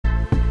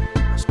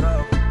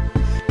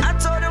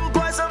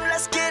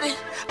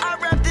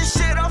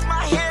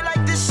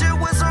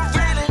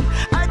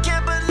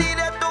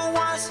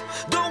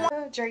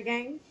Dre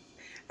gang.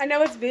 I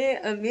know it's been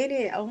a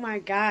minute, oh my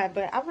god,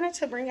 but I wanted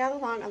to bring y'all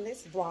along on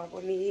this vlog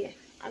with me.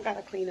 I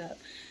gotta clean up,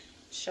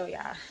 show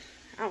y'all.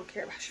 I don't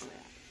care about showing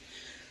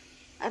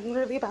y'all. I'm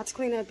literally about to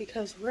clean up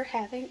because we're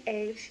having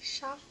a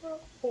chakra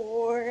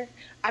board.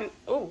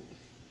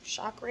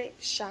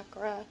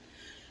 Chakra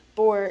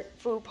board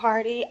food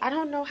party. I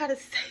don't know how to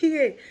say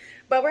it,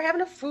 but we're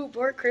having a food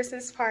board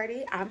Christmas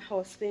party. I'm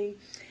hosting,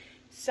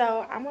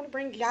 so I'm gonna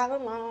bring y'all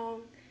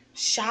along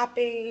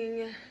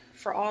shopping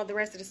for all the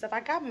rest of the stuff. I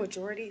got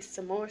majority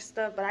some more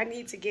stuff, but I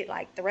need to get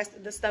like the rest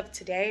of the stuff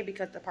today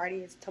because the party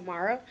is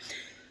tomorrow.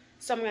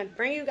 So I'm gonna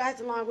bring you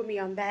guys along with me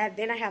on that.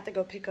 Then I have to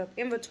go pick up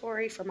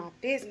inventory for my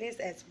business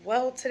as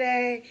well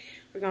today.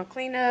 We're gonna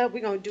clean up,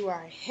 we're gonna do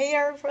our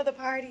hair for the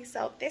party.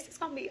 So this is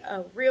gonna be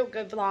a real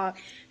good vlog.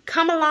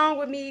 Come along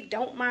with me.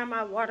 Don't mind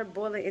my water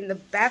boiling in the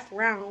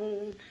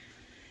background.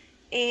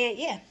 And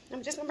yeah,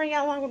 I'm just gonna bring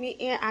y'all along with me.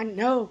 And I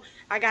know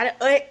I gotta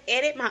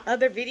edit my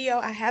other video.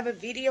 I have a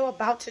video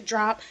about to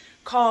drop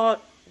called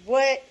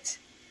What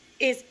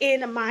is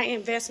in My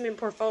Investment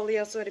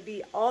Portfolio. So it'll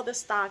be all the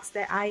stocks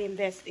that I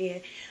invest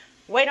in.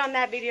 Wait on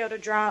that video to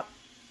drop.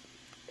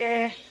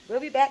 We'll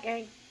be back,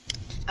 gang.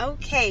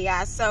 Okay,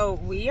 y'all, so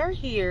we are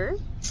here.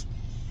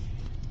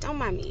 Don't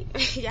mind me.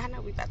 Y'all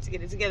know we about to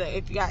get it together.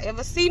 If y'all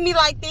ever see me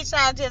like this,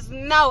 y'all just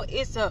know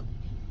it's a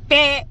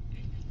bad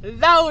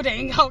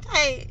loading,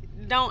 okay?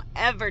 Don't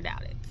ever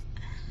doubt it.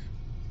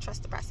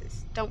 Trust the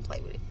process. Don't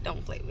play with it.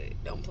 Don't play with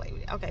it. Don't play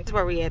with it. Okay, this is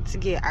where we had to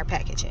get our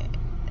package at.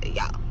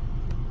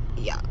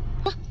 Y'all.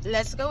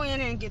 Let's go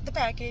in and get the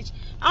package.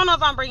 I don't know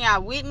if I'm bringing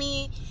y'all with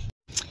me.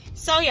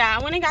 So yeah,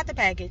 I went and got the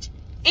package.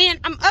 And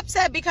I'm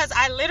upset because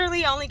I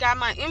literally only got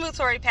my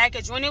inventory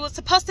package when it was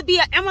supposed to be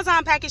an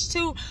Amazon package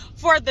too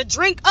for the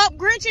drink up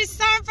Grinch's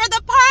son for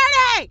the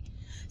party.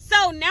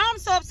 So now I'm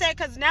so upset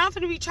because now I'm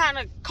going to be trying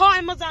to call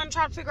Amazon and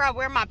try to figure out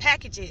where my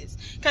package is.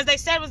 Because they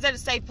said it was at a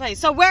safe place.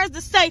 So where's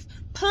the safe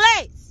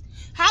place?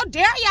 How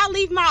dare y'all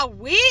leave my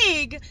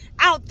wig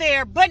out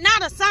there but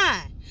not a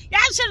sign?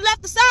 Y'all should have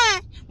left the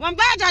sign. Well, I'm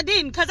glad y'all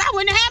didn't because I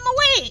wouldn't have had my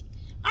wig.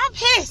 I'm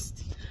pissed.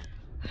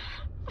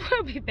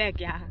 We'll be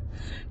back, y'all.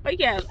 But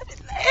yeah,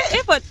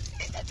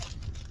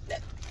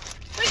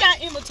 we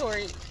got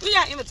inventory. We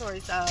got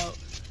inventory, so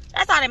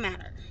that's all that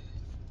matters.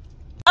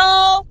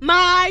 Oh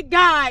my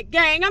god,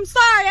 gang, I'm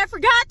sorry, I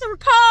forgot to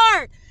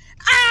record.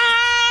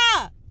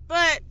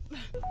 But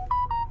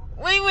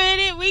we with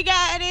it, we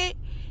got it.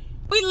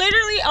 We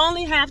literally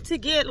only have to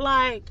get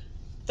like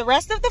the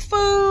rest of the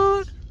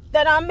food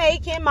that I'm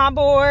making, my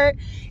board,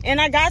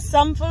 and I got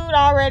some food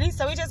already,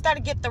 so we just got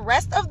to get the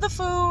rest of the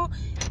food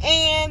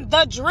and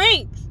the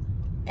drinks,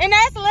 and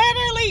that's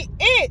literally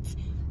it.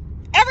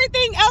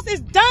 Everything else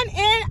is done,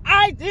 and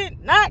I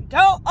did not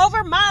go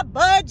over my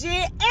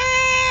budget.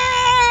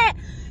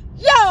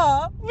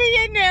 Y'all, we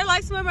in there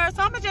like swimmers.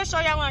 So I'm gonna just show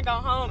y'all when I go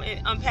home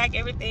and unpack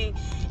everything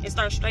and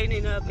start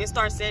straightening up and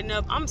start setting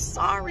up. I'm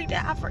sorry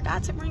that I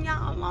forgot to bring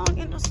y'all along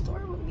in the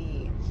store with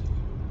me.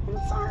 I'm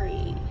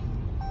sorry.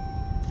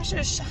 I should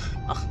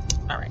have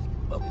all right,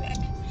 we'll be back.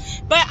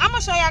 But I'm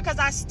gonna show y'all because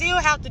I still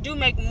have to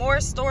make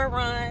more store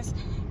runs,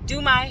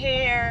 do my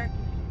hair.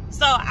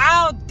 So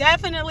I'll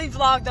definitely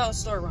vlog those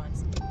store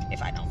runs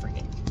if I don't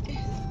forget.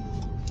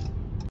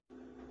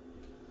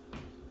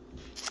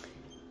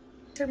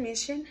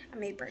 Intermission. I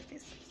made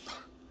breakfast.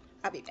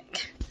 I'll be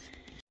back.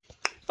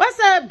 What's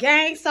up,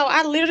 gang? So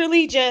I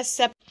literally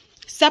just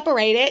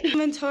separated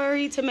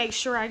inventory to make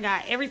sure I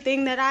got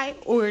everything that I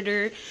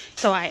ordered.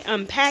 So I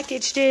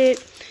unpackaged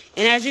it.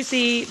 And as you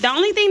see, the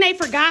only thing they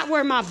forgot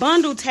were my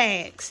bundle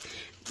tags.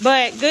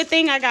 But good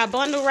thing I got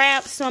bundle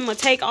wraps. So I'm going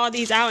to take all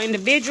these out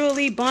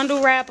individually,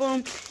 bundle wrap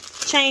them,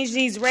 change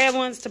these red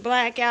ones to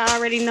black. Y'all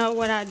already know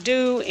what I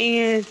do.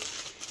 And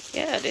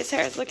yeah, this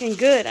hair is looking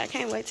good. I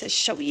can't wait to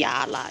show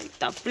y'all like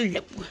the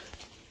flow.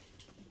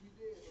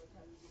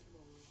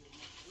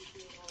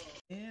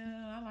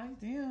 Yeah, I like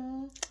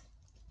them.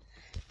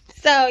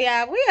 So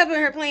yeah, we up in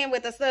here playing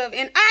with the stuff,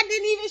 and I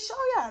didn't even show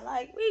y'all.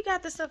 Like, we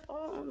got the stuff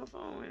all on the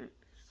phone.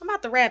 I'm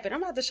about to wrap it.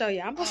 I'm about to show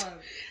y'all. What's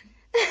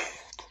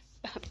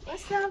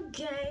up,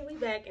 gang? We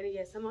back, and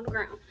yes, I'm on the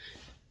ground.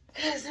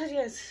 Cause I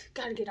just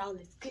gotta get all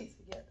this good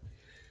together.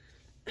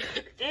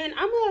 And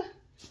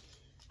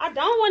I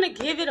don't want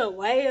to give it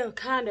away of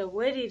kind of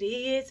what it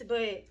is,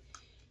 but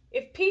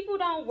if people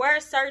don't wear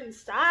certain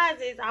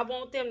sizes, I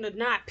want them to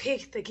not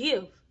pick the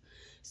gift.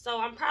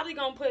 So I'm probably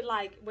gonna put,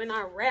 like, when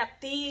I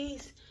wrap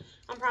these,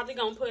 I'm probably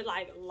gonna put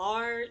like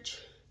large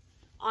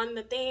on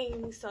the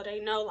thing so they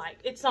know like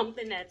it's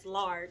something that's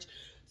large.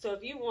 So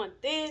if you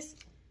want this,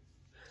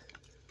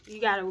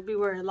 you gotta be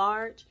wearing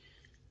large.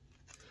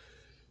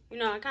 You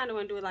know, I kind of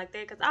want to do it like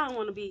that because I don't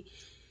want to be,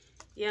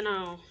 you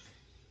know,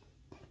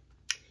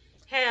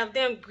 have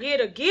them get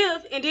a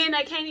gift and then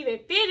they can't even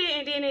fit it,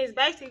 and then it's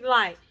basically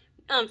like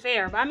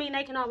unfair. But I mean,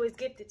 they can always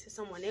gift it to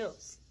someone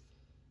else.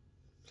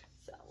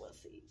 So we'll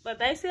see. But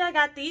basically, I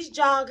got these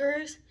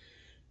joggers.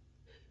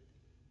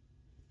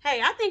 Hey,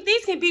 I think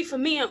these can be for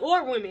men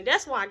or women.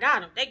 That's why I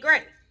got them. They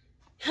great.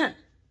 Huh.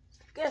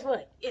 Guess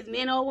what? It's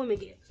men or women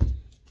gift.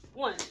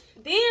 one.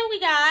 Then we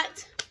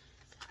got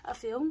a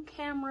film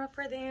camera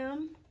for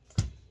them.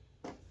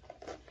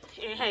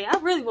 And hey, I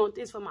really want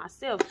this for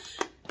myself.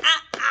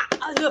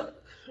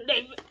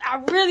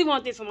 I really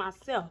want this for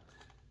myself.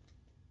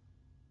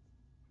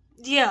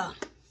 Yeah,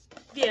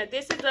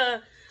 this is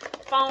a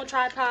phone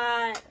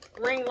tripod,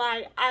 ring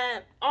light.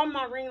 I on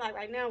my ring light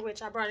right now,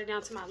 which I brought it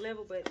down to my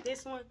level, but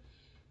this one,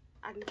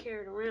 I can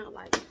carry it around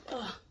like,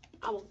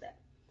 I want that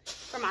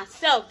for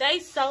myself. They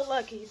so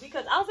lucky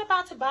because I was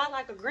about to buy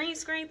like a green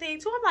screen thing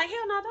too. I'm like,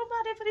 hell no, don't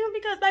buy that for them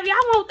because baby,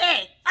 I want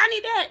that. I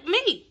need that,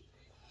 me.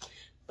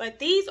 But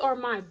these are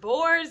my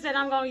boards that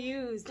I'm gonna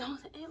use.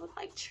 Don't they look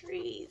like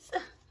trees?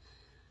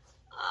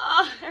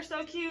 Oh, they're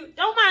so cute.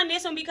 Don't mind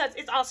this one because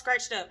it's all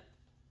scratched up.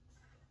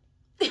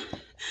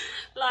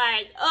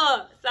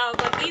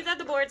 But these are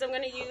the boards I'm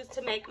gonna use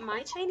to make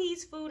my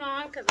Chinese food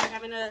on because we're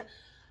having a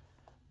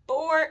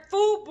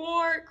food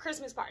board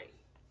Christmas party.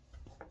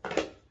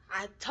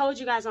 I told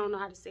you guys I don't know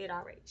how to say it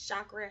already.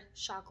 Chakra.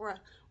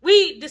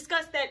 We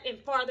discussed that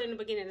farther in the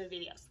beginning of the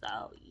video.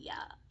 So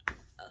yeah.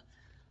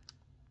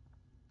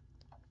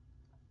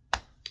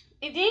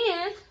 And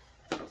then,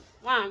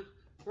 wow, I'm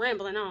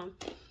rambling on.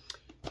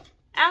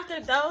 After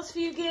those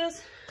few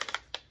gifts,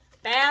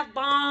 bath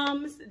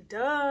bombs,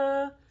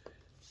 duh.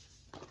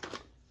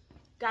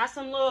 Got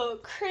some little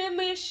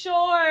Christmas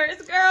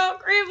shorts. Girl,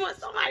 Christmas.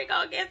 Somebody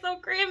go get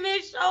some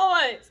Christmas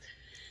shorts.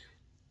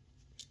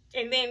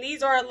 And then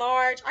these are a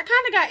large. I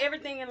kind of got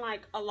everything in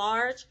like a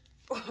large.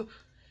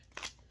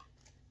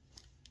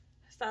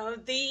 So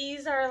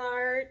these are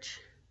large.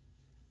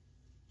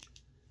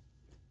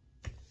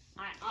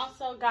 I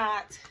also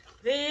got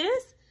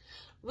this,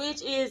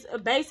 which is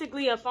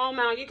basically a phone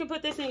mount. You can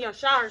put this in your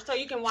shower so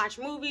you can watch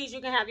movies. You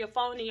can have your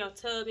phone in your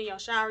tub in your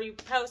shower. You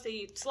post it,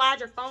 you slide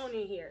your phone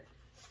in here.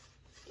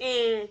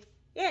 And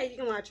yeah, you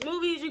can watch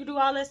movies. You can do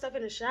all that stuff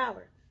in the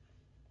shower.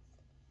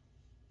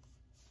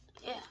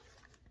 Yeah.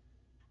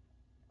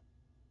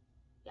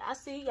 Y'all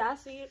see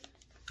it.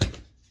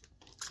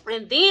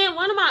 And then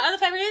one of my other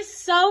favorites is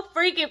so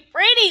freaking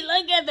pretty.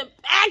 Look at the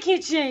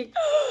packaging.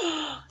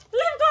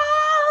 Lip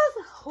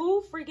gloss.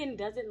 Who freaking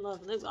doesn't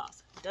love lip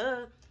gloss?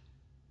 Duh.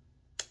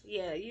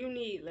 Yeah, you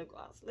need lip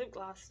gloss. Lip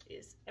gloss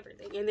is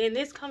everything. And then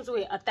this comes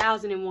with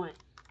 1001.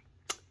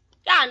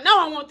 Y'all know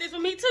I want this for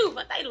me too,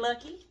 but they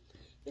lucky.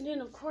 And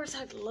then of course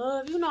I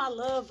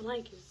love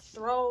blankets,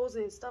 throws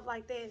and stuff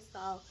like that.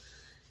 So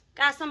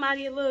got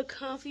somebody a little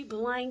comfy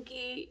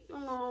blanket, you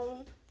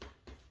know.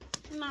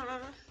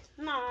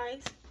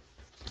 Nice.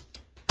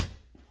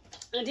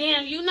 And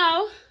then,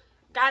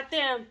 got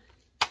them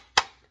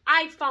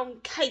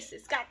iPhone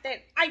cases. Got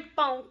that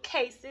iPhone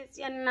cases,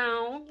 you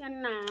know.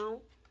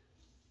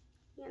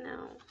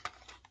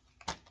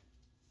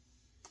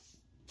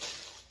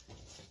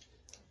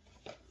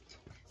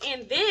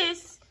 And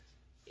this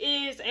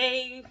is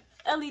a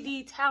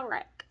LED towel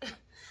rack.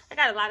 I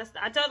got a lot of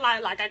stuff. I told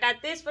like I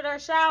got this for their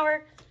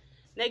shower.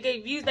 They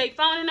could use their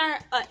phone in there,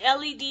 a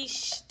LED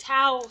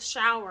towel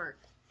shower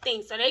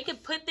thing. So they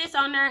could put this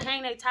on there,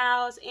 hang their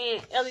towels,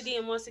 and LED.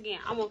 And once again,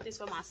 I want this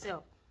for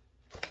myself.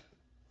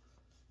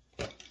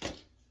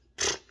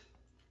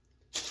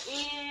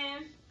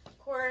 And, of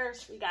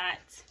course, we got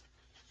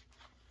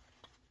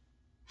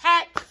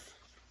hats.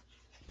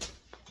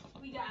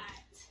 We got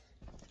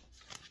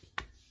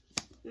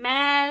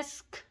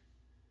mask,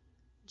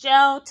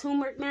 gel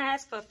turmeric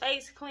mask for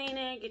face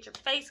cleaning. Get your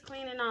face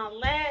clean and all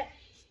that.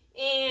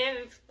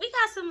 And we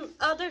got some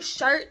other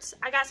shirts.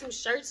 I got some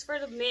shirts for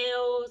the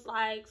males,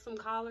 like some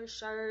collar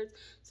shirts,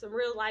 some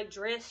real like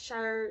dress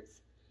shirts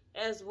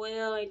as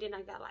well. And then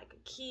I got like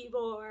a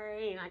keyboard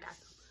and I got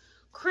some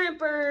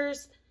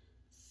crimpers.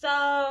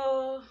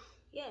 So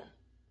yeah,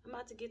 I'm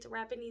about to get to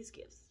wrapping these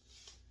gifts.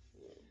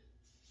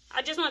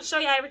 I just want to show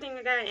y'all everything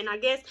I got, and I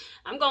guess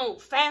I'm going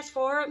to fast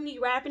forward me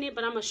wrapping it,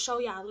 but I'm going to show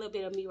y'all a little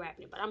bit of me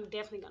wrapping it, but I'm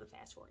definitely going to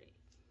fast forward it.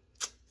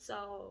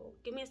 So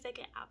give me a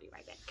second, I'll be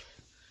right back.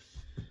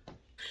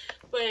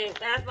 But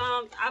bath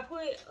bombs, I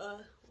put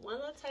one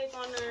little tape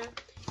on there,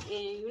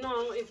 and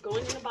it's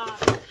going in the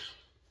box.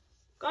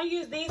 Gonna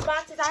use these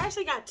boxes. I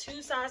actually got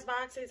 2 size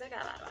boxes. I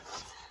got a lot of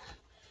boxes.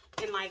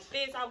 And like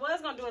this, I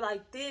was gonna do it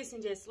like this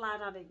and just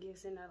slide all the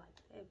gifts in there like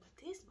that. But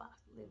this box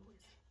is a little weird.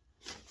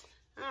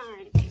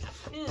 Alright, I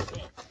use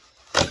it.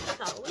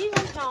 So we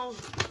just gonna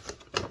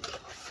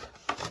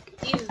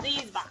use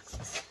these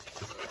boxes.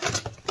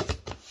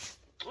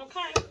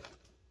 Okay.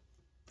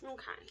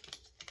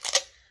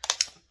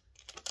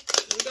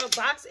 We're gonna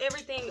box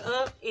everything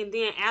up, and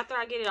then after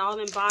I get it all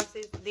in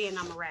boxes, then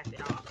I'm gonna wrap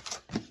it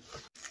off.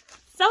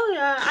 So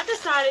yeah, I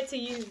decided to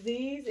use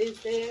these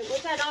instead,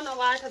 which I don't know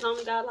why, because I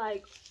only got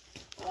like,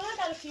 I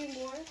got a few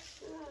more.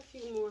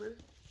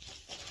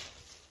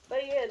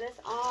 But yeah, that's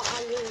all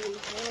I literally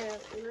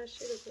have, and I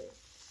should have put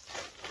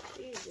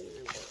these in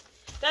there, but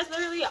that's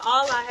literally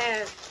all I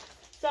have.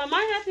 So I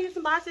might have to use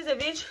some boxes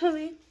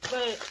eventually,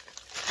 but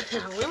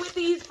I went with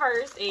these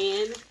first,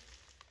 and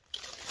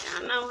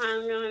I know how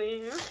I'm gonna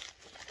do.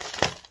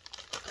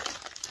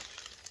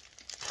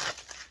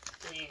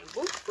 And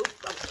boop, boop,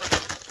 boop, boop.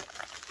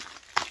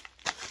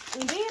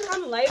 And then I'm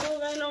some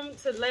labeling them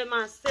to let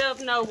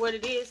myself know what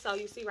it is. So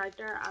you see right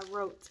there, I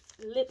wrote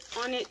lips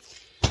on it.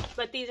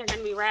 But these are going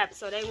to be wrapped,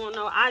 so they won't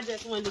know. I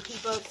just wanted to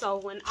keep up. So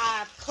when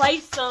I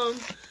place them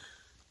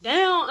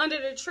down under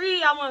the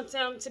tree, I want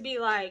them to be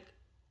like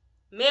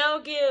male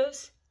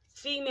gifts,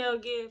 female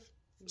gifts,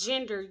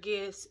 gender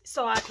gifts,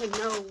 so I can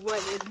know what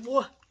is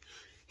what.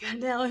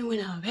 And then when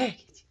I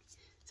package.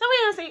 So we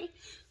don't see.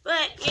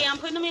 But yeah, I'm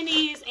putting them in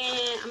these,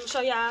 and I'm gonna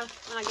show y'all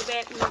when I get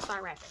back and I'll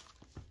start wrapping.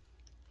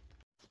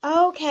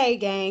 Okay,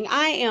 gang,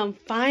 I am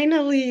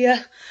finally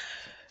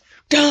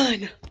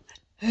done.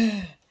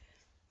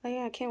 Oh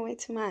yeah, I can't wait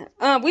to my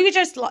we were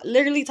just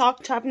literally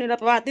chopping it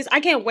up about this. I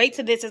can't wait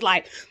till this is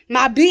like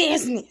my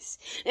business,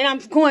 and I'm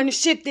going to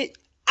ship it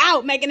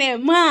out, making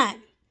it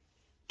mine.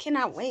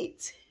 Cannot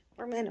wait.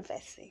 We're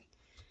manifesting.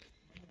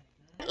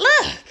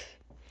 Look,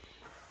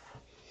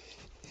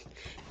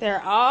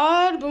 they're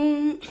all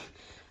boom.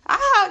 I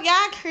hope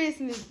y'all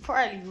Christmas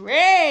party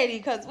ready,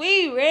 cause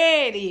we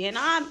ready, and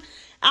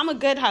I'm a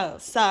good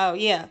host. So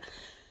yeah,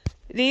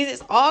 these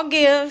is all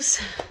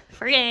gifts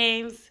for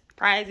games,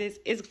 prizes.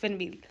 It's gonna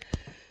be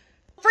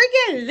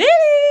freaking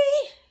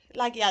litty,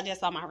 like y'all just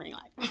saw my ring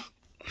light.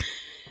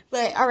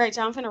 But all right,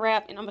 y'all, I'm finna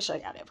wrap, and I'm gonna show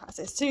y'all that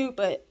process too.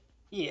 But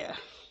yeah,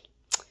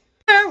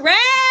 we're wrapping.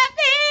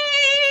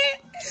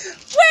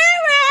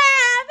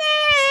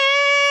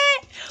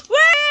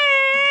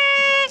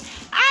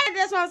 I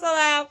just want so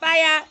loud. Bye,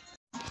 y'all.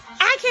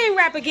 I can't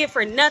wrap a gift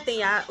for nothing,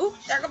 y'all. Oop,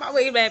 there go my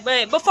wig back.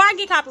 But before I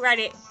get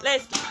copyrighted,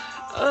 let's.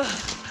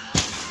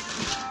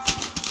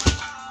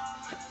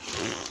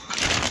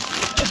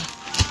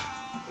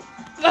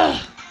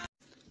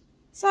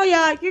 So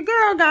y'all, your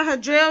girl got her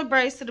drill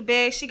braids to the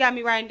bag. She got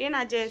me right, and then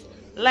I just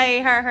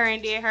laid her,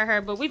 and did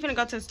her. But we finna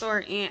go to the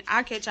store, and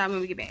I'll catch y'all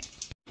when we get back.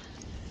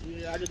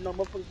 Yeah, I just know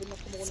motherfuckers come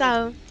on.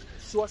 So,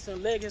 shorts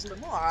and leggings and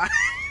more.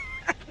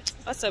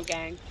 What's up,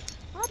 gang?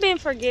 I've been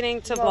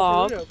forgetting to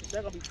vlog.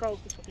 They're gonna be trolls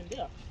for fucking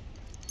death.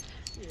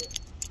 Yeah.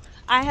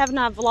 I have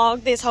not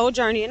vlogged this whole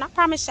journey, and I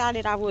promised y'all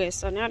that I would.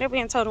 So now that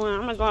we're in Total One,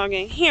 I'm gonna vlog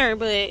in here,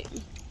 but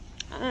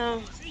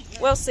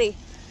we'll see.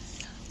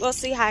 We'll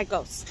see how it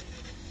goes.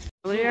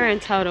 We're in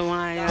Total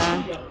One,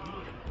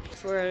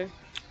 y'all.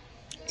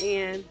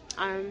 And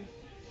I'm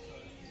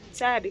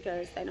sad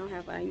because they don't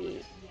have what I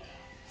need.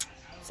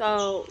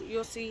 So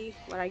you'll see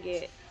what I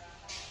get,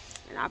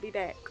 and I'll be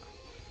back.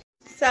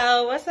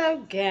 So what's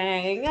up,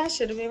 gang? I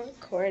should have been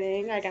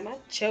recording. I got my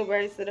chill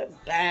braids to the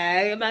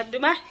bag. I'm about to do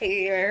my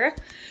hair,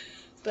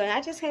 but I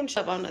just came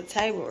up on the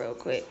table real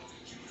quick.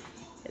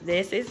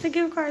 This is the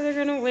gift card they're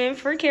gonna win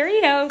for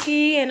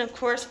karaoke, and of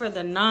course for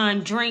the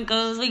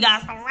non-drinkers, we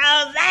got some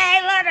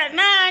rosé for the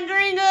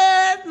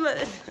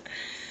non-drinkers.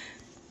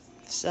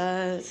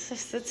 So it's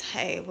just the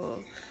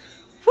table.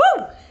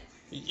 Woo!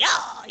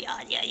 Y'all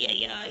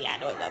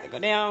know about to go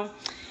down.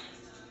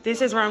 This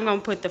is where I'm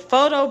gonna put the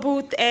photo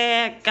booth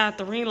at. Got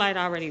the ring light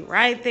already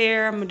right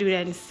there. I'm gonna do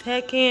that in a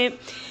second.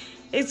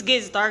 It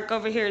gets dark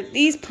over here.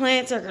 These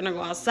plants are gonna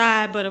go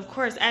outside, but of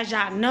course, as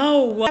y'all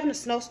know, we're having a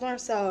snowstorm,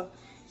 so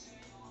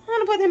I'm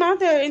gonna put them out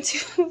there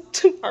into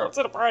to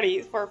the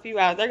party for a few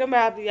hours. They're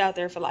gonna be out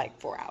there for like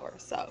 4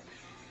 hours, so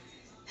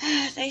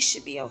they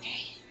should be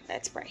okay.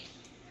 Let's pray.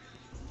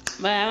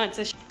 But I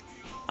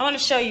want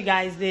to show you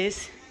guys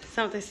this.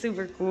 Something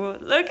super cool.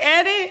 Look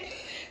at it.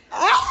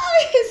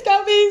 Oh, it's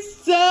gonna be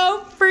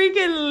so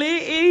freaking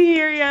lit in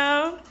here,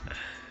 y'all.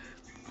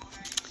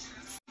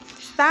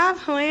 Stop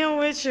playing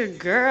with your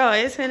girl.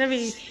 It's gonna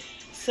be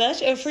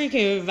such a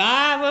freaking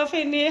vibe up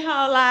in this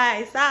whole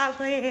life. Stop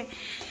playing.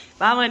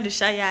 But I wanted to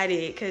show y'all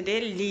that because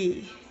they're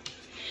lit.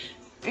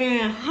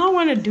 And I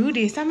want to do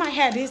this. I might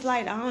have this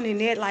light on and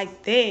that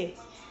like that.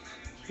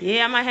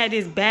 Yeah, I might have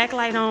this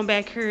backlight on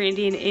back here and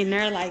then in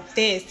there like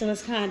this. So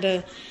it's kind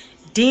of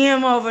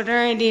dim over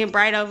there and then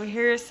bright over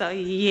here. So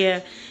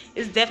yeah,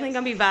 it's definitely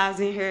gonna be vibes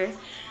in here.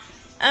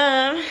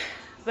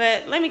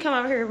 But let me come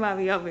over here while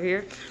we over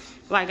here.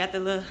 While I got the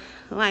little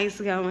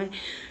lights going.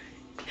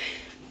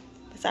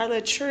 It's our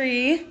little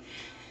tree.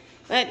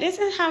 But this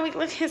is how we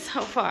looking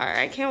so far.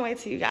 I can't wait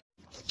till you guys.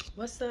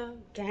 What's up,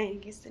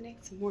 gang? It's the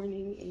next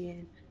morning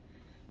and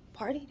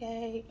party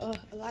day.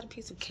 A lot of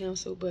people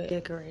canceled, but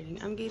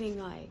decorating. I'm getting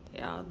like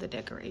all the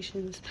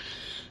decorations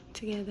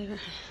together,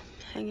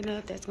 hanging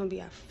up. That's gonna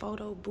be our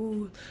photo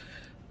booth.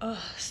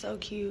 Oh, so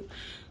cute.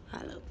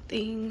 I love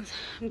things.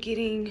 I'm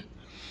getting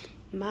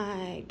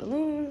my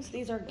balloons.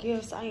 These are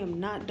gifts. I am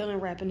not done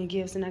wrapping the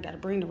gifts, and I gotta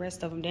bring the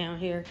rest of them down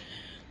here.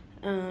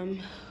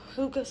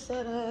 Hookah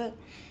set up.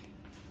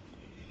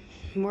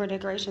 More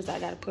decorations I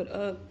gotta put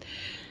up.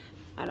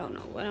 I don't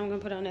know what I'm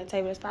gonna put on that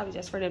table. It's probably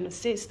just for them to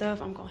sit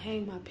stuff. I'm gonna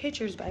hang my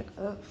pictures back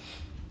up.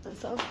 And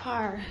so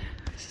far,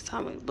 this is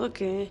how we're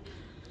looking.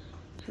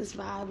 It's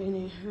vibing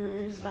in here.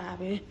 It's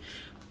vibing.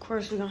 Of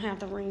course, we're gonna have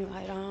the ring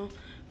light on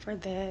for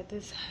that.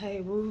 This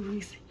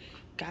tables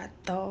got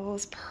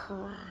those.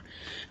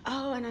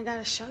 Oh, and I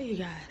gotta show you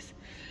guys.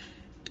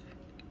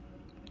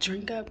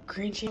 Drink up,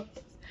 crunchy.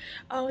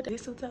 Oh,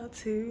 this one's out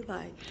too.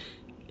 Like,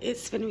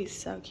 it's gonna be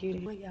so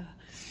cute. Oh, yeah.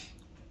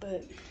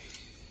 But,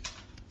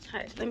 all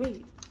right, let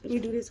me Let me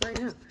do this right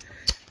now.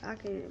 I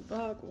can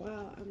vlog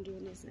while I'm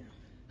doing this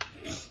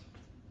now.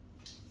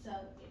 So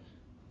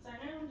now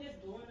I'm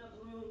just blowing up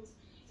balloons,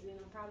 and then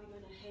I'm probably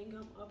gonna hang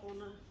them up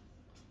on a.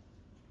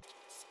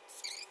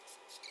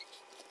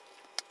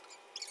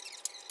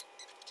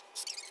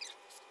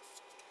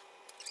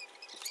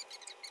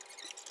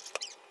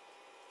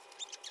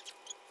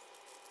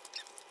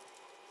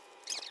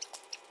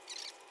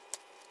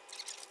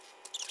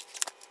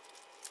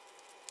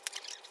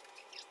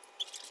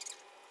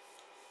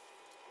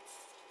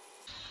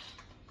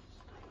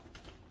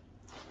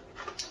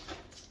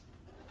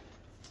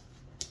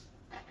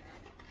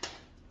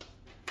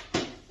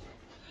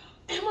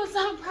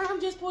 Amazon Prime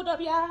just pulled up,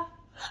 y'all.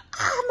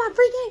 Ah, my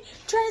freaking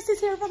dress is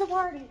here for the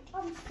party.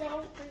 I'm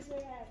so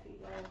freaking happy,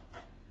 bro.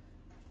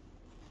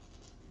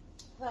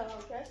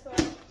 So guess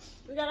what?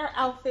 We got our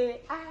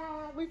outfit.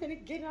 Ah, we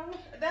finna get on.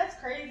 That's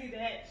crazy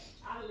that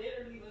I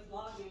literally was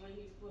vlogging when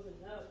he was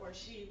pulling up, or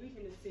she. We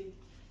finna see.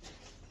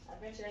 I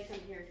bet you they come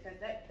here because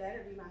that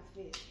better be my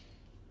fit.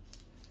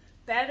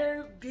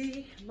 Better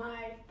be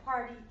my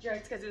party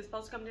dress because it was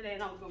supposed to come today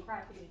and I was gonna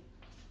cry again.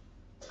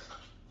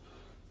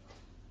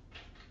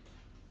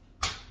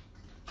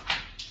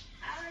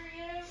 How are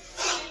you?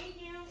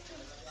 Thank you.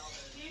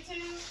 You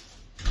too.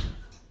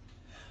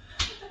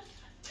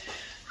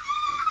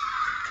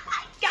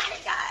 I got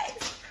it,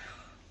 guys.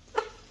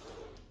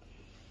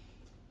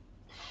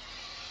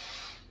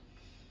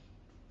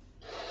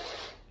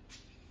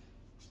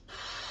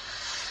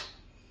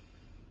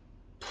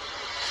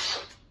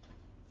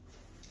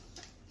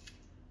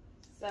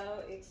 So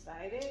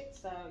excited.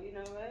 So you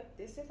know what?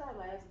 This is our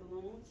last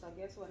balloon. So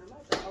guess what? I'm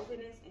about to open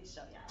this and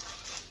show y'all.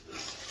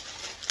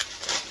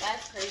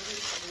 That's crazy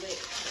lit.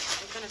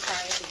 I'm gonna try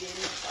it again.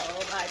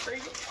 Oh my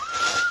freaking.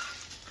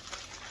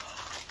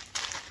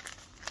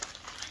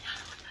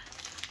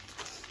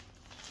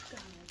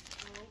 Guys,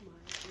 oh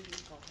my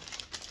freaking God.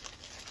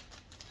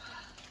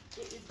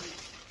 It is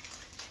lit.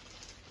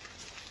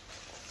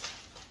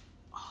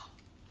 Oh.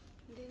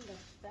 And then the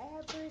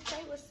fabric,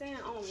 they were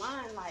saying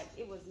online like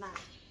it was not,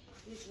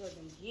 this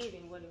wasn't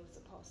giving what it was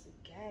supposed to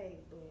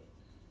give, but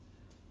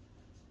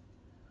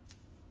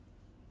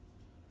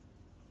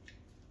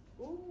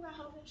ooh, I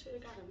hope I should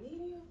have got a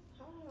medium.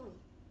 Hold on.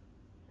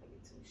 Maybe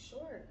too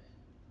short.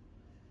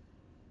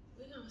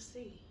 We're gonna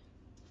see.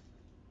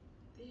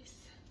 This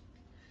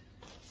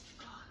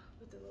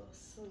with the little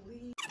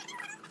sleeve.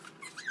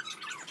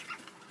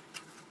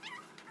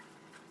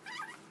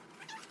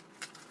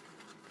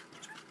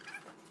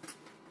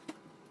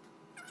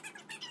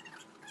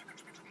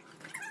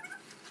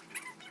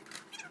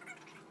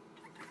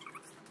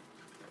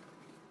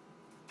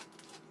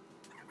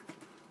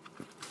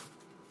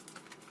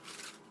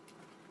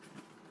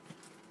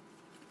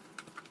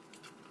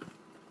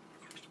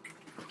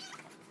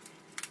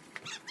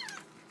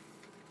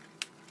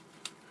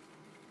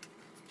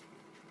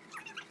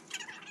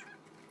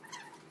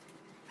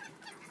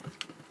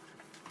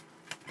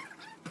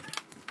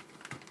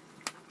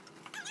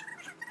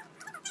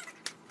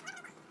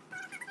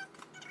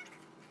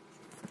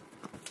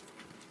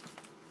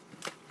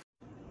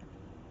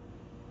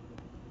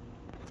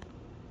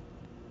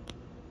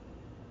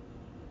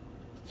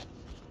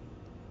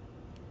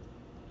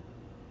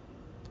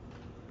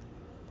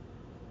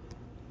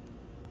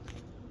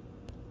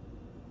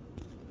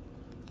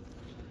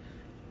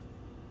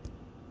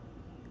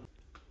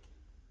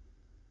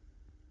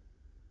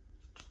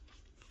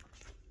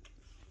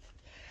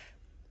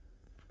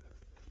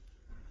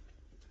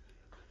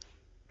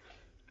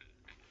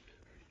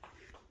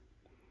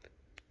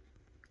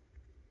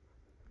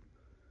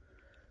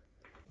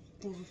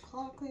 Damn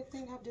claw clip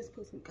thing, I've just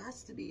put some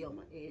guts to be on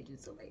my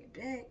edges to lay it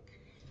back.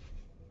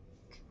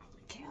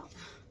 Cap.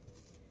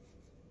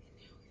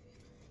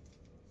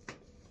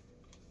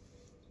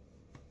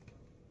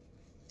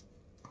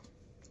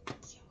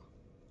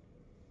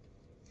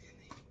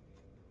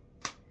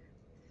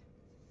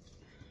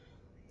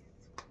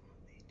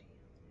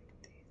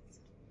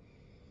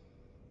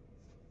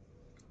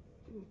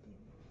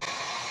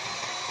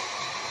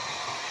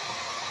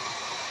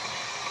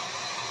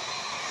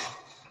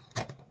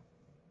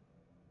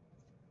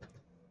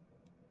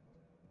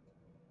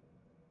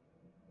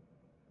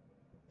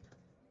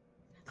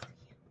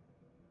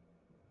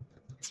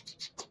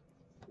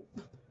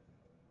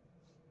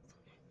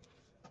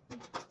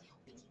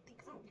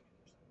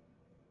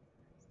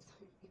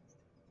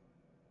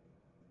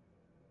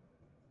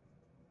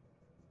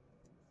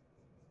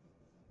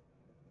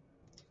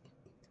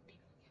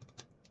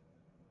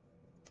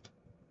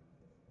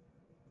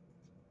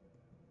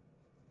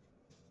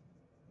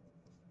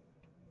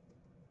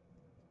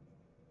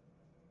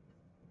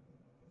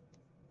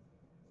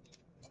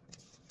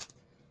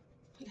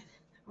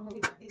 Oh, we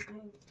got this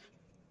thing.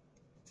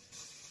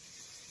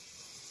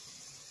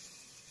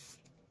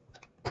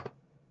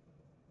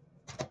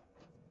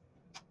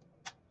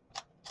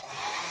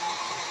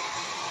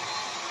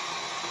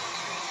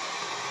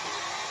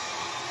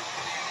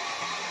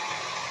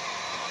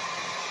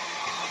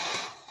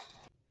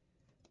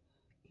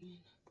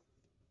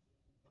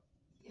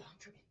 Yeah, I'm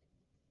tripping.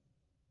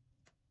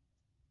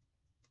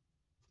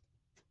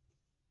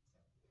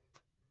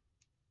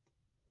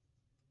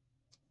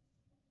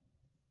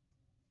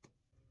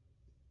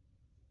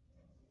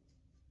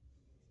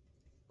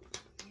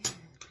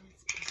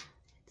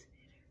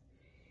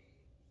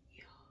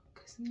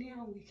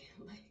 now we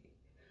can like.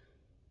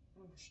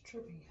 I was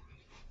tripping,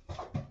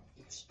 y'all. I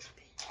was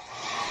tripping.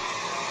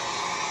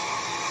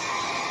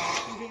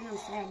 And then I'm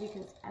sad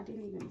because I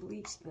didn't even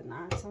bleach the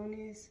knots on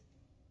this.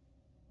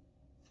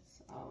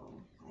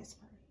 So that's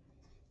pretty.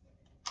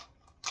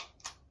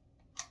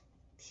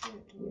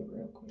 Should do it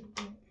real quick,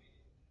 but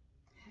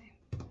hey.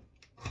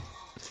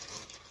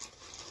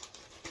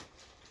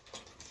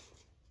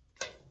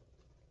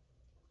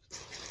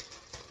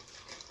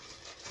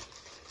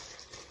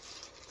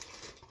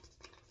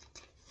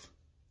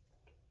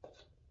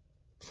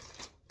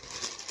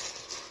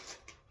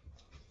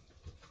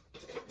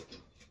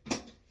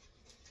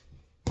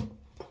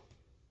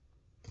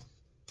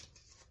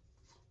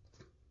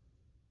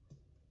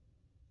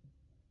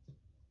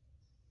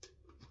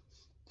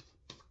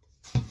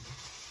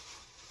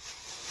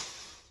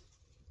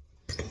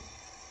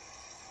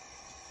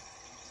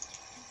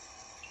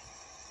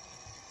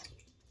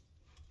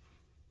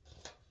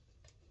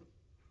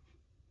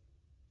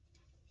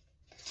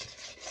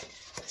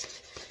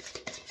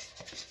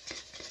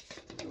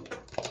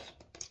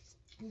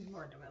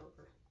 More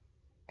developer.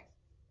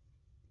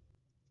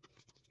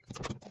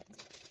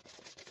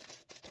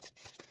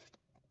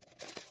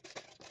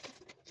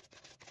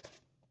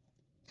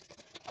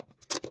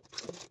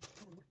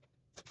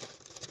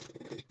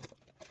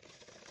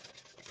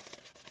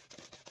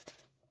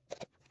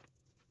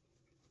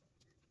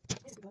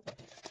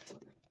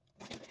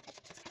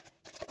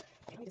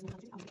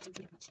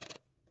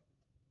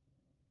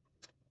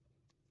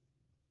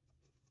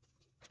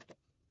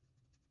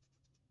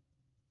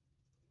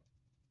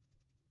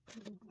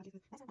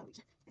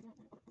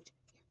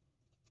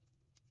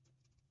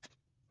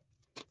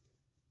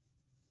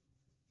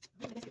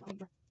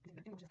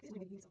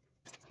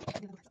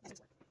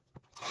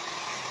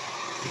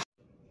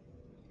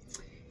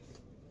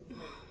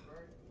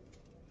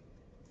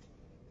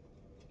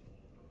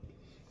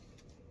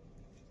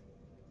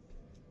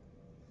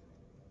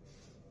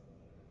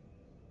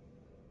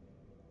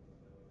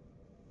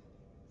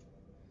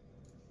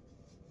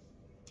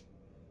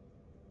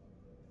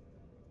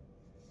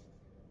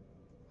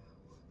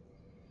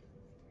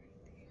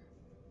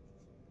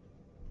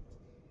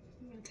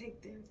 I'm gonna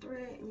take the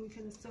thread and we're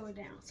gonna sew it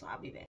down. So I'll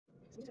be back.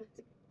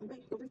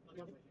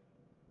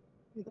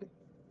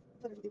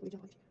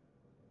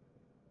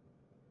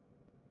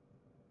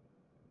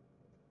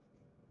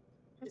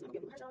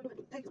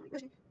 Thank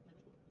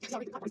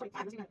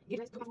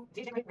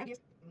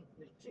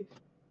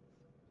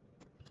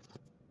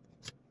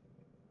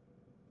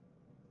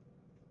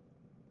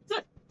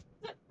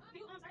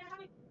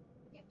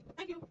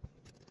you.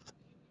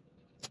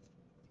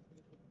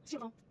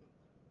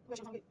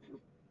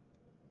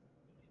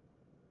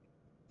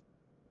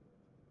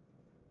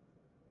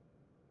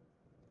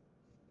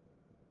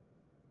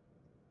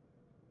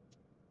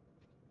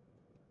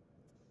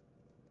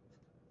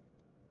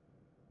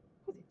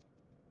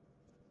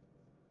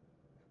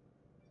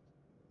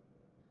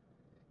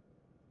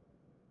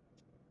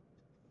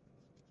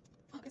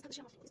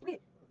 It's weird.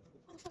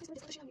 What the fuck is this?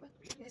 It's weird.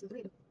 Yeah, it's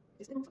weird.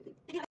 It's still something.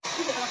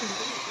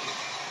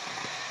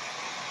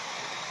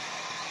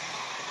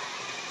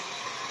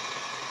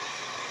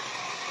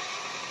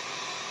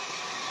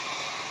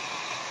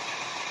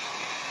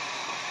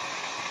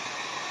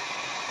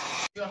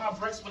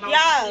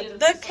 Yeah,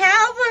 the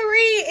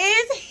cavalry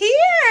is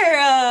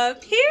here.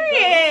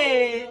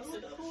 Period.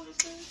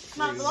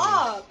 My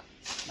vlog.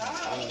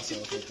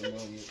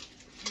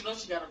 You know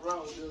she got a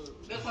roll, dude.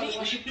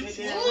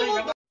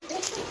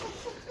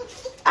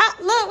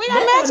 Look, we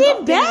got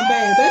magic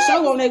bag. That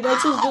show on that way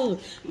too good.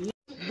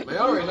 Man, I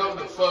already know what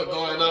the fuck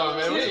going on,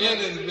 man. We in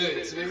this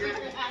bitch, nigga.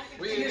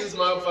 We in this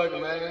motherfucker,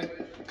 man.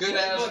 Good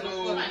ass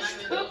food,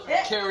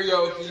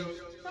 karaoke.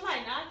 Somebody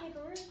knocking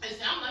for real? It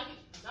sound like it.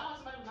 Sound like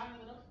somebody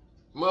knocking it up.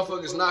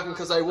 Motherfuckers knocking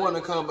because they want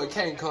to come but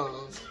can't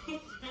come.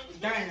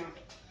 Damn.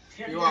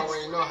 You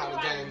already know how the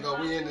game go.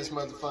 We in this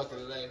motherfucker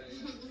today.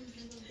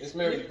 It's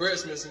Merry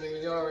Christmas, nigga.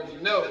 You already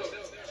know.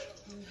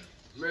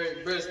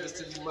 Merry Christmas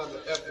to you mother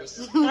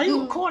effers. Are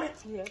you recording?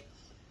 Yeah.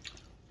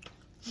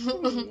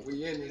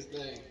 We in this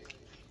thing.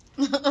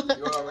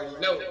 You already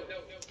know.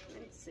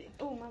 Let's see.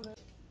 Oh, my bad.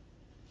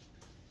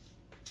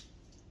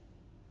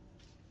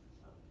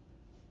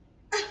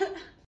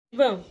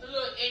 Boom.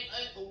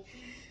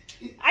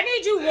 I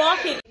need you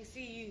walking. I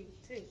see you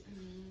too.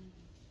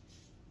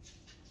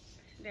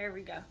 There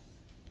we go.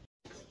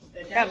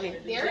 Come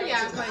here. There you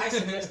go. I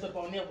see messed up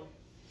on them.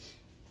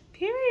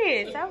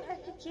 Period. So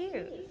fucking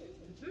cute.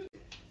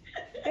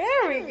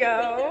 There we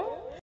go.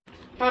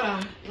 Hold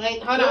on.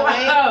 Wait, hold on,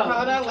 wait.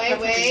 Hold on,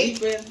 wait.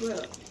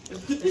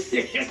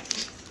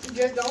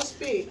 Just don't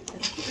speak.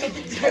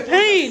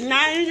 Hey,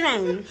 not in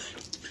drum.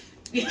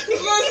 You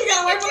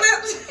gotta wipe your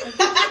lips.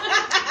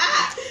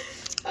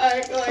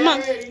 Alright, go ahead. Come on.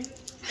 Ready.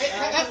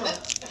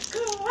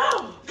 Come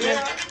on.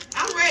 Yeah.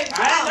 I'm ready.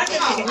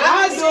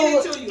 I'll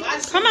do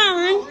it. Come on,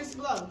 Ren.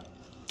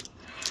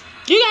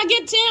 You gotta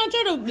get down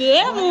to the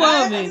level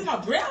of it. My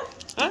breath.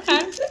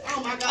 Okay.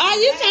 Oh my god. Oh,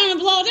 you trying to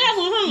blow that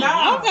one, huh?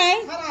 No. Okay.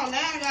 Hold on,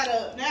 now I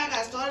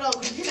gotta start it over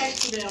because you take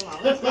too damn long.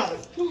 Let's go.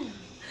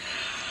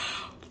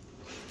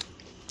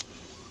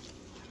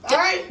 All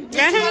right.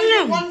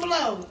 One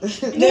blow.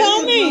 You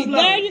know me.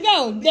 There you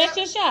go. That's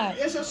your shot.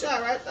 That's your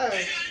shot right there.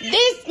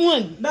 This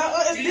one. No,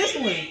 it's this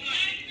one.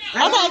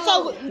 Okay,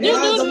 so you do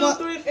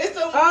It's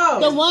the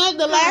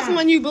the last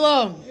one you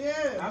blow.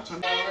 Yeah.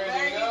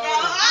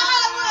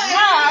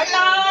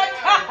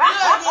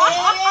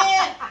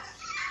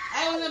 I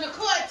was in the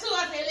court too.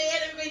 I said,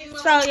 let everybody know.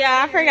 So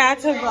yeah, I forgot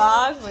to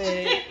vlog, but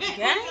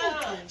yeah,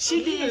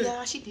 she did.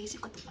 Y'all, she did. She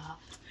got the vlog.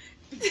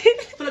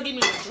 Give me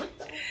a drink.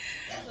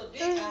 That's a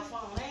big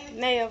iPhone, ain't it?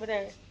 Nay over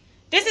there.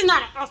 This is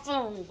not an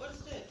iPhone. What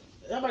is that?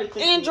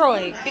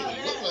 Android.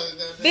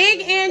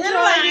 Big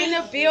Android in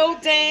the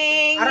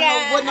building. I don't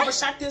know what number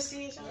shot this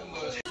is.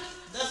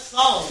 The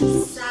song.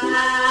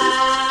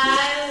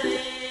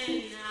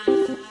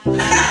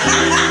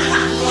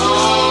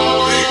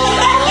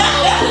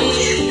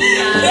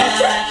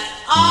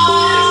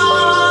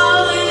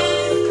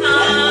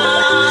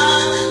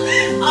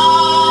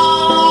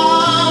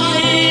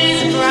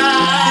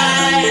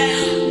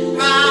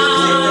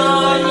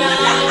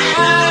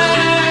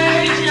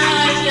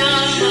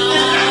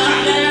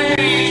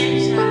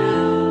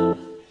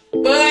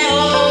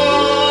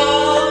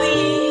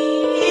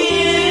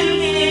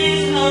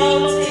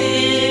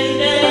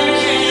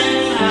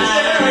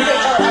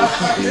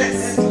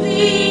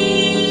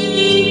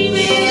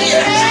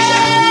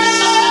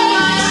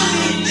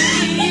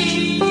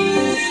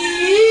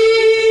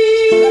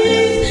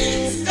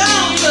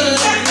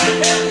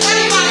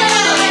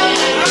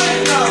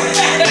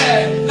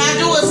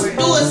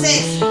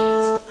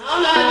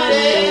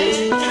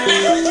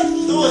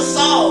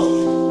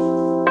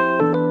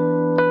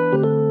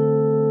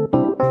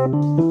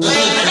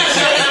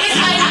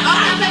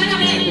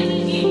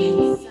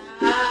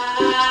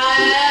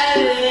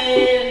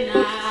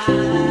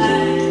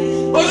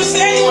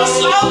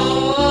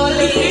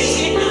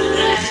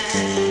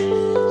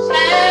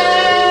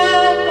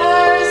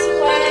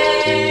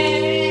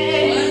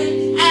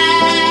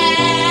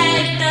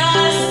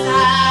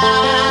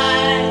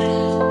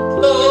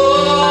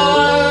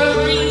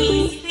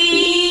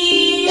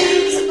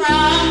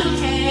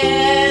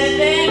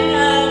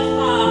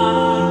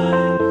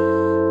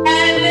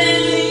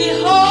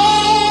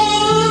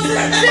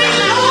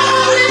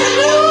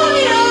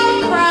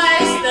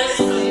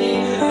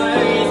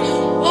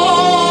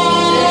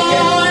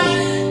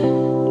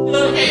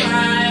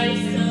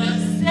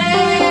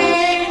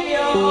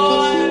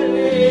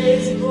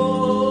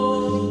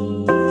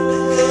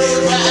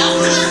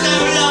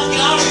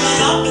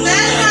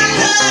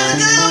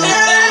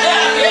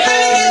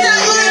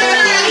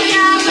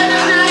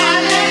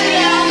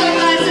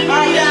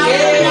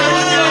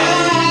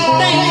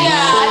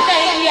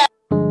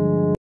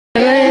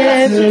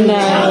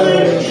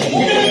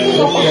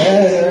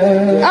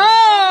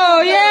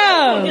 Oh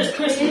yeah, it's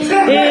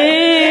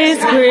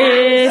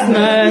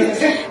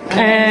Christmas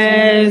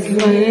as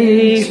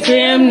we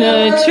trim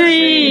the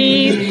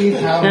trees.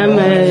 How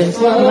much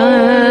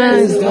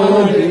fun's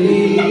gonna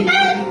be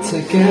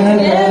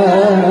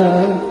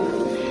together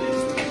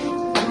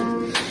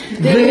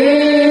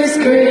this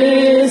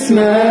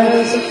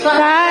Christmas?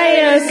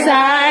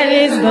 Fireside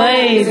is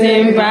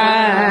blazing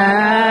bright.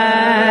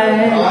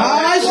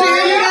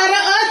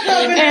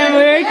 And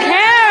we're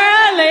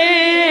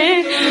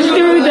caroling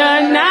through the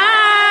night.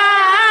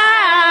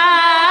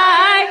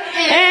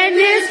 And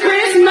this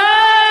Christmas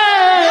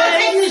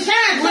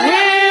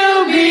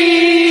will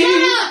be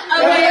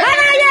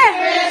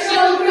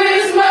special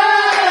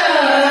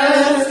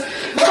Christmas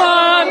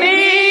for me.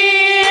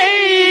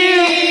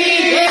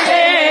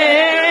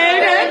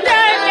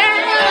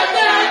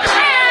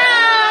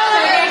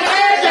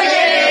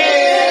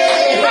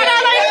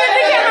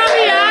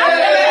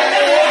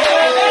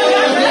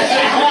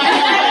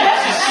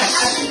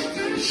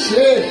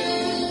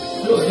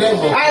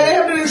 Alright, let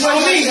him do this for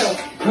me.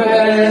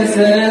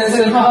 Presents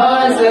and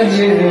hearts are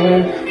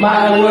here.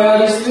 My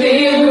world is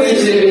filled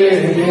with you.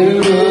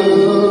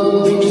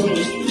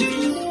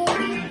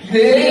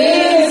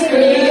 This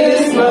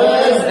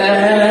Christmas,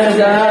 as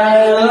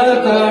I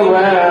look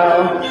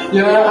around,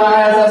 your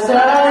eyes are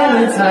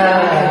silent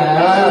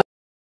time.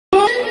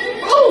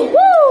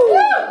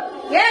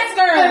 Yes,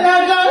 girl.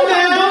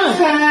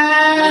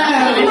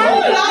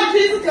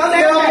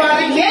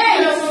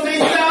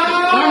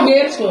 I'm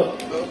good for.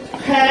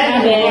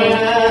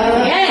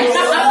 Yes.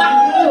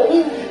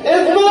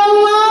 It's been a long,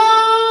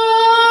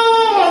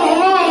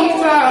 long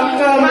time.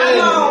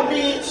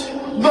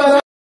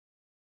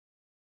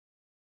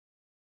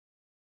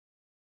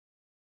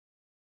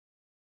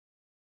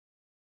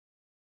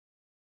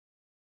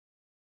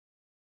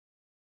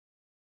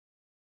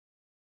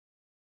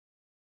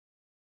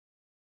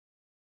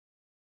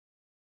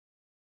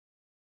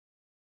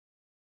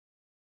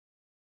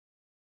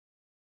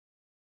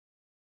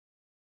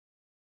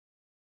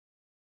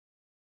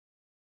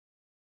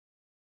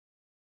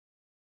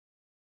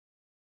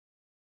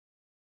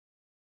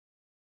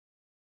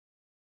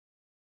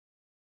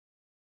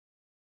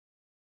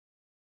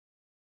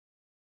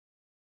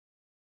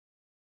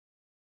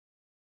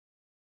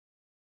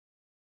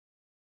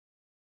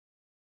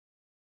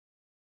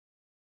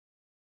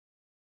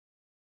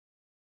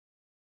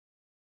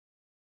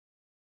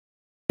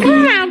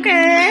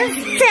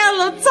 Lucas. Tell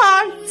her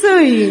talk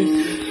to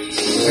you.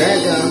 There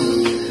you go.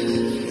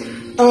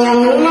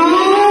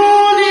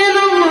 Alone and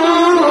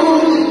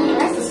alone.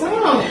 That's the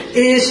song.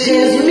 It's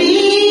just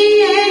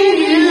me and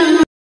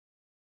you.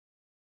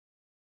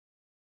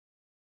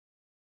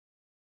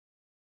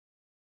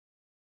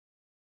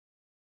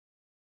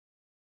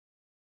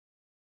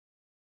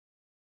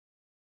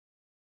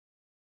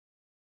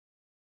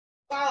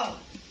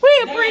 We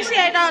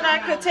appreciate all our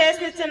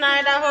contestants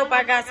tonight. I hope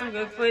I got some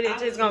good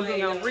footage. It's gonna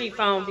be on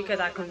refone because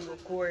I couldn't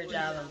record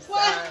y'all. I'm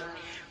sorry.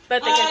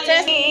 But the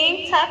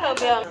contestant Taco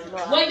Bell.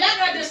 Well, y'all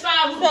got this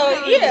side.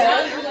 So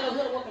yeah.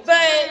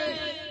 But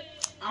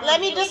let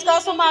me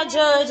discuss with my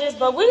judges.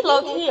 But we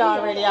low key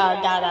already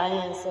all got our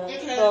answer.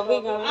 So we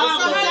gonna So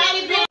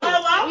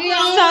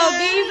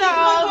these are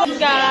all the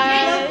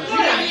guys.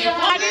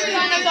 Everybody's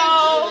gonna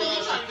go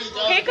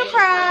pick a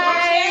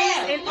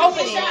prize and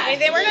open it. And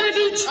then we're gonna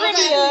do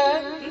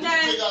trivia.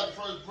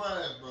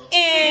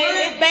 And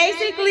it's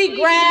basically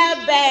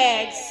grab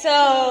bags.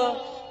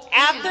 So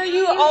after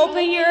you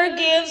open your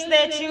gifts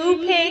that you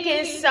pick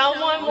and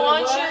someone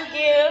wants your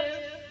gift,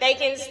 they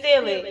can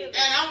steal it.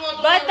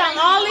 But the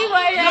only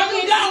way they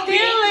can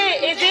steal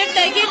it is if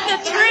they get the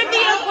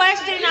trivia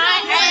question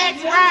I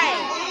asked right.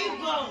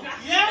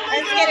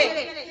 Let's get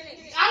it.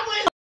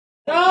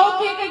 Go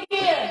pick a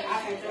gift.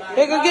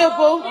 Pick a gift,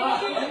 boo.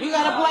 You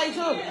gotta play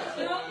too.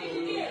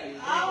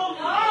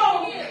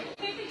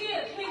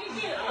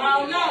 I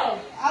don't know.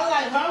 I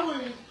like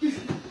Halloween.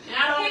 I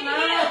don't know.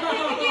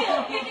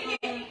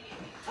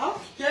 I'm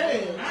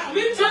scared.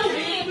 Me too.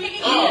 Pick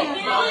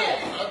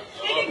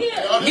a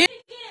gift.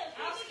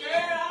 I'm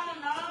scared.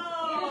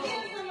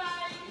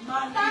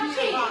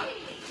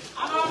 I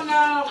don't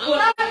know.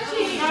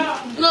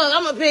 Look,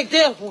 I'm gonna pick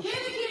this one.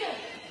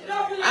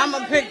 I'm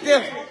gonna pick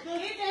this one.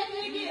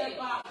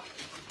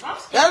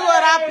 That's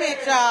what I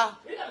picked, y'all.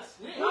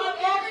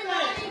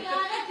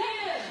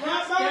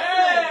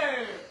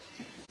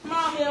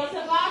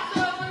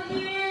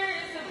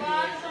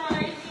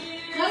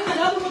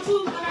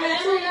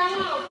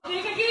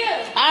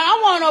 I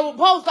want to know what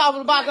post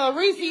office box.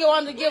 Reese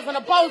on the gift from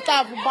the post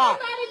office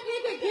box.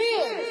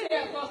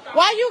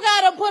 Why you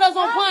gotta put us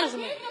on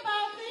punishment?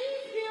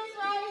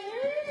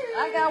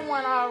 I got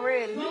one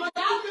already.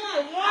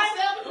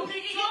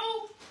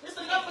 It's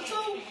a number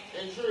 2.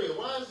 And Drea,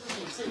 why is this a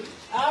 6?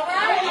 All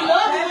right,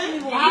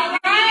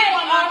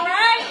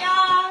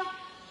 y'all.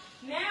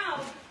 Now,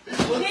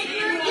 pick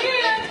your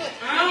gift.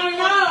 I don't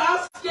know. I'm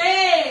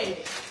scared.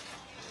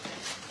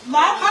 I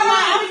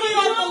feel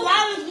like the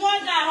loudest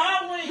one got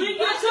hard with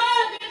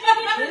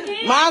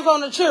you. Mine's on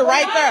the chair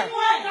right there. I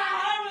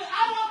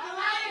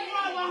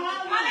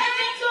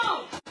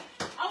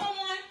want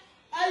one.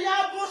 Hey,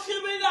 y'all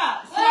bullshit me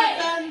now.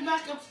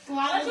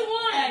 What you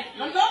want?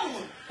 Another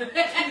one.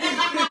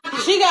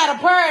 She got a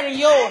bird in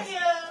yours.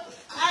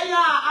 Hey, y'all,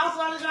 I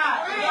swear to God.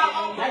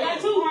 I got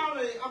 2.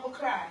 I'm gonna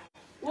cry.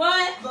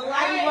 What? The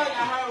light one got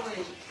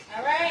heroin.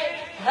 All right.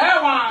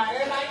 Heroin.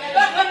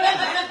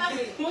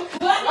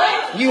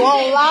 You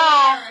on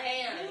live.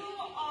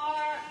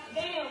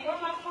 Damn,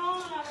 where's my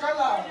phone?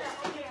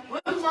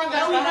 What the fuck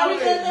got heroin?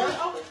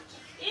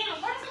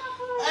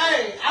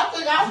 Hey, I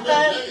think I'm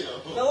dead.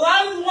 The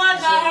lightest one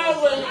got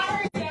heroin.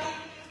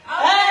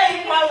 Hey,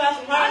 you probably got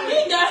some heroin.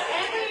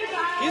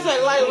 You say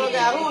light one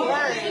got who?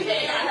 Her.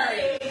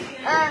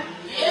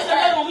 It's a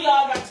one. We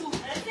all got 2. We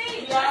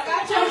all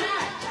got 2.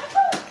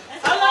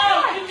 Hello,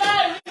 you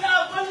got it.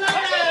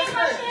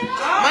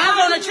 Mine's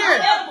on the chair.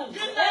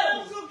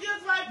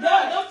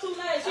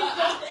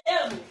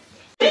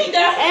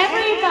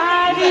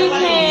 Everybody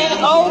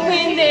can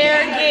open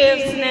their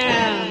gifts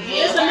now.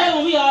 It's a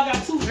one. We all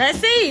got 2. Let's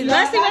see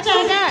what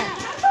y'all got.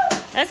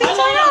 Let's see what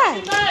y'all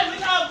got.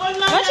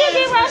 What you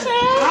get,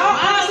 Rochelle?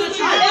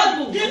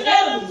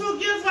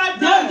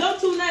 Them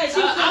 2 names.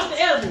 She got the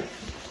elbow.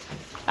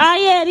 Oh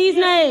yeah, these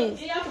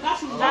names. Yeah, I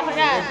forgot. I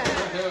forgot.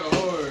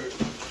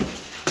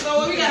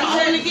 So we got to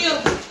open the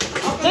gift.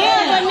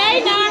 Yeah, but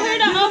Nate down here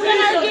to open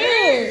her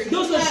gift.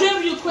 Do some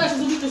trivia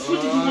questions so we can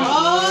switch it.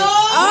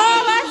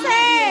 Oh, what's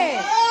that?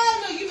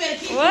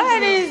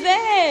 What is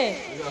that?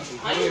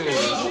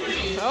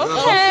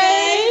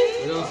 Okay.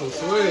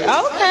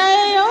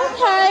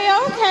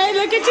 Okay.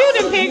 Look at you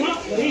to pick.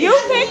 You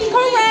picked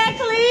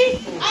correctly.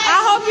 I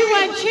hope you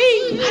weren't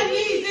cheating. I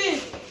need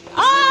this.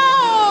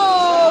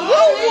 Oh,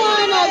 you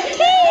won a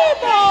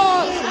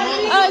keyboard.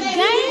 A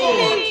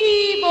gaming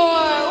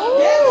keyboard.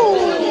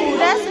 Ooh,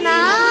 that's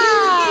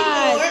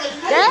nice.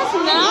 That's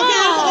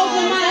nice.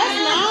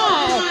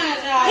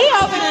 He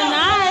opened a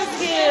nice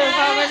gift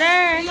over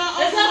there.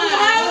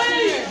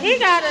 He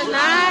got a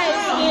nice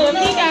gift.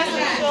 He got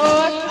some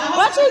shorts.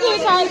 What you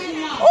get, Tyson?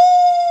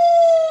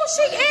 Ooh,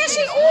 she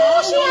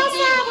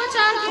outside. What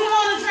y'all You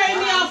want to trade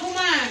me off for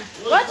mine?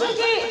 What you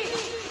get?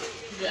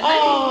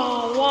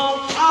 Oh, wow.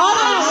 Hold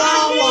on.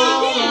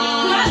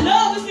 I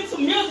love listening to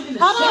music.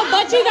 Hold on,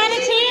 but you got a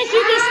chance.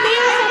 You can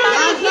steal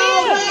somebody's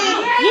gift.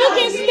 You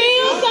can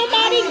steal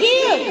somebody's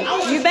gift.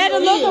 You better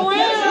look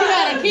around. You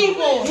gotta keep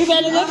on. You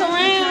better look around.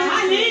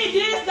 I need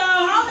this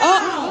though.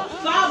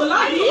 So I belong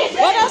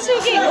What else you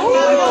get? Ooh.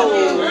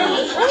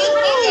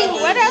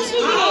 What else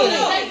you get?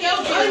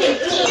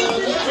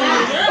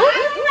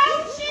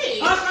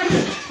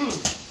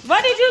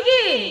 What did you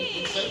get?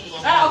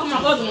 I opened my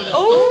other one. Ooh.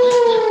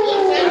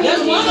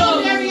 That's one.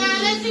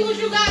 Let's see what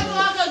you got so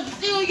I can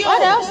steal yours.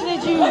 What else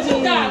did you What you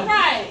get? got?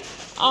 Right.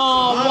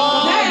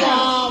 Well,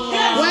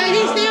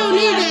 he still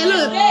needs that.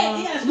 Look,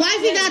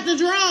 wifey got the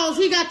draws,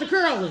 he got the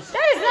curlers.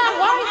 That is not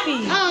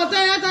wifey. Oh,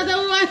 I thought that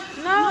was wife.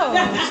 No,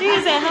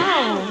 she's at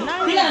home.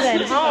 Naya's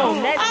at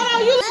home. That's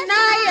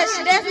Naya.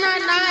 That's not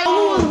Naya.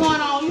 What's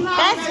going on? You know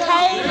That's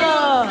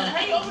Kayla.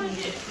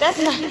 That's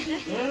not.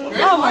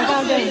 Oh my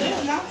God.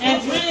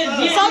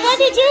 So what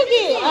did you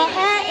get? A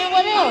hat and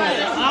what else?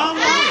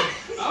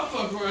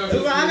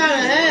 I got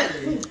a hat.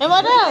 And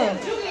what else?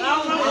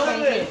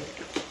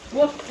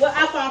 What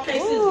iPhone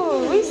case is it?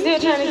 Ooh, we still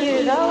trying to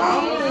get it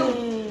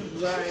open.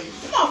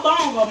 My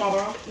phone go, my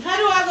bro. How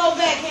do I go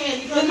back,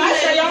 Candy? It might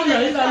say on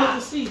there. You gotta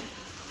look to see.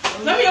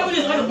 Let me open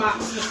this other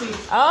box to see.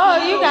 Oh,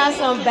 you got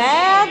some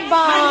bath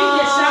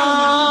bombs.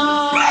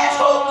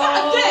 Who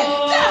got that?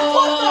 That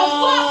put the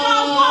fuck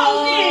on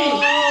phone in.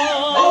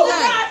 Who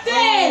got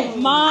that?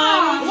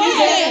 Mom,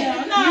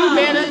 you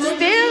better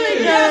steal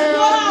it,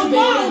 girl.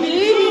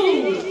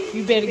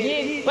 You better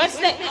get it. What's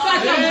that?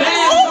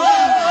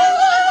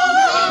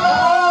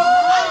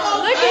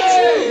 Look at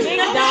you, big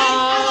dog.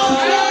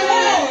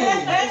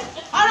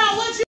 Hold on,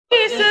 what you?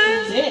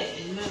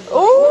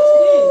 Ooh.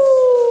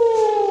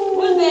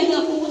 What's that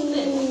here for? What's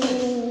that?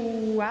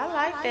 Ooh, I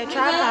like that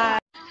tripod.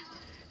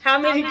 How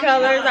many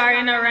colors are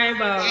in a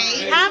rainbow?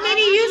 How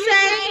many you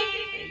say?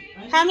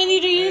 How many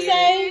do you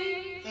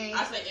say?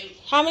 I say 8.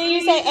 How many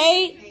you say?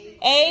 8?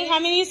 8? How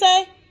many you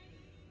say?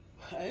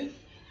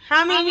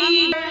 How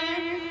many?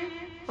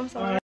 I'm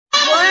sorry.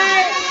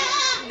 What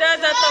does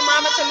a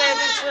thermometer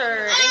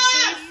measure? And she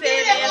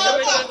said the answer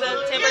which was the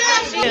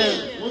temperature.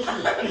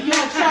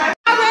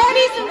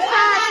 Already some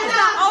sides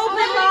to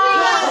open bar.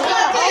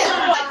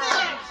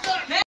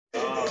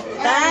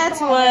 That's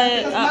what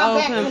an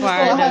open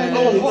bar does.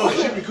 Oh,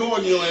 she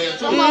recording your ass.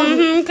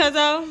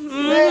 Cuzzo.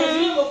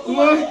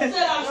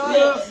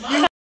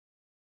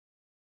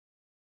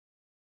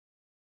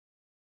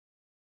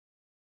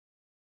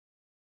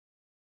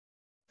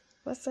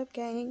 What's up,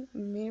 gang?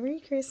 Merry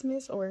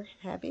Christmas or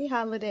Happy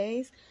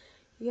Holidays.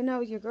 You know,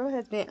 your girl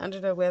has been under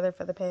the weather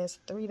for the past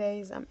 3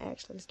 days. I'm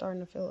actually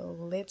starting to feel a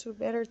little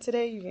better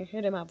today. You can hear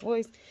it in my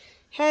voice.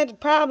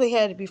 Probably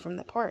had to be from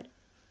the party.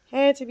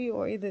 Had to be,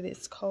 or either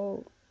this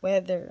cold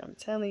weather. I'm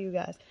telling you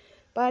guys.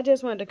 But I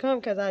just wanted to come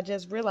because I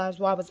just realized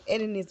while I was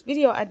editing this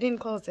video, I didn't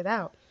close it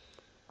out.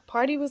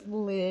 Party was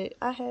lit.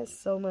 I had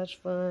so much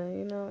fun.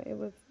 You know, it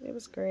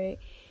was great.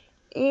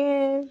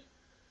 And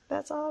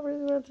that's all I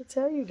really wanted to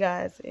tell you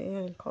guys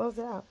and close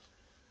it out.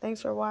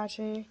 Thanks for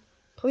watching.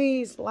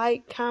 Please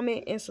like,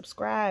 comment, and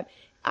subscribe.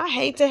 I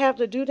hate to have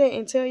to do that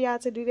and tell y'all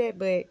to do that,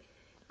 but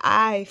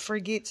I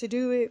forget to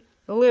do it,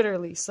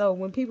 literally. So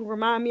when people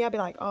remind me, I'll be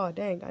like, oh,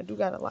 dang, I do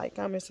got to like,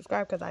 comment,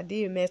 subscribe because I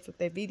did mess with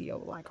that video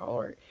like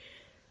hard.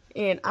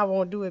 And I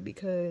won't do it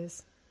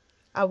because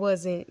I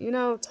wasn't, you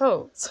know,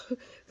 told.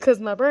 Because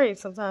my brain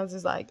sometimes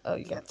is like, oh,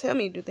 you got to tell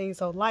me to do things.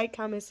 So like,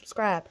 comment,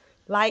 subscribe.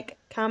 Like,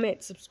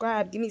 comment,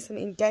 subscribe. Give me some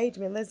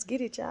engagement. Let's get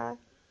it, y'all.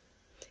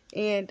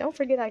 And don't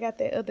forget, I got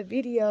that other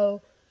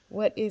video,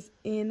 what is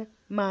in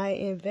my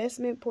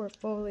investment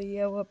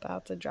portfolio,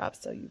 about to drop.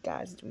 So you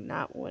guys do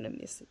not want to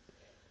miss it.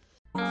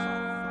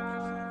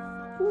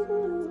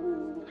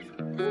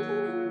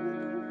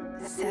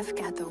 Seth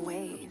got the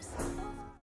waves.